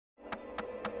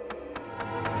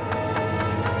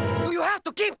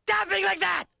to keep tapping like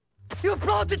that! You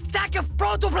bloated sack of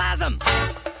protoplasm!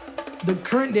 The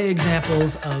current day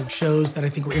examples of shows that I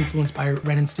think were influenced by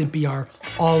Ren and Stimpy are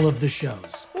all of the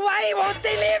shows. Why won't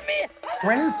they leave me?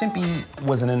 Ren and Stimpy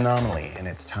was an anomaly in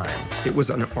its time. It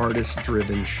was an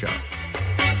artist-driven show.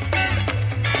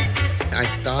 I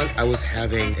thought I was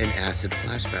having an acid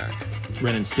flashback.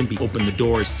 Ren and Stimpy opened the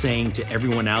doors saying to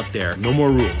everyone out there, no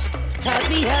more rules.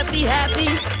 Happy, happy, happy.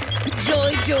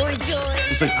 Joy, joy, joy.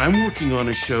 It's like I'm working on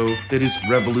a show that is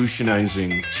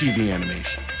revolutionizing TV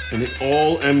animation. And it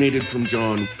all emanated from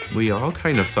John. We all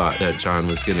kind of thought that John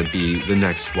was going to be the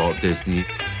next Walt Disney.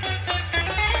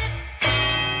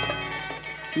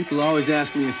 People always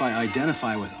ask me if I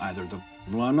identify with either of them.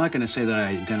 Well, I'm not going to say that I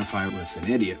identify with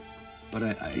an idiot, but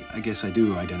I guess I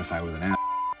do identify with an ass.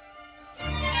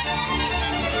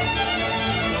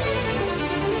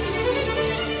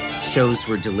 Shows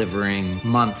were delivering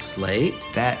months late.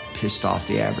 That pissed off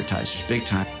the advertisers big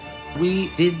time. We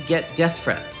did get death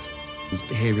threats. His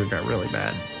behavior got really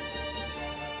bad.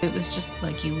 It was just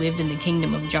like you lived in the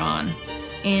kingdom of John,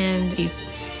 and he's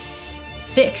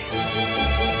sick.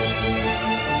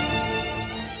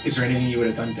 Is there anything you would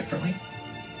have done differently?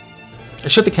 I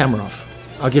shut the camera off.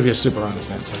 I'll give you a super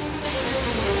honest answer.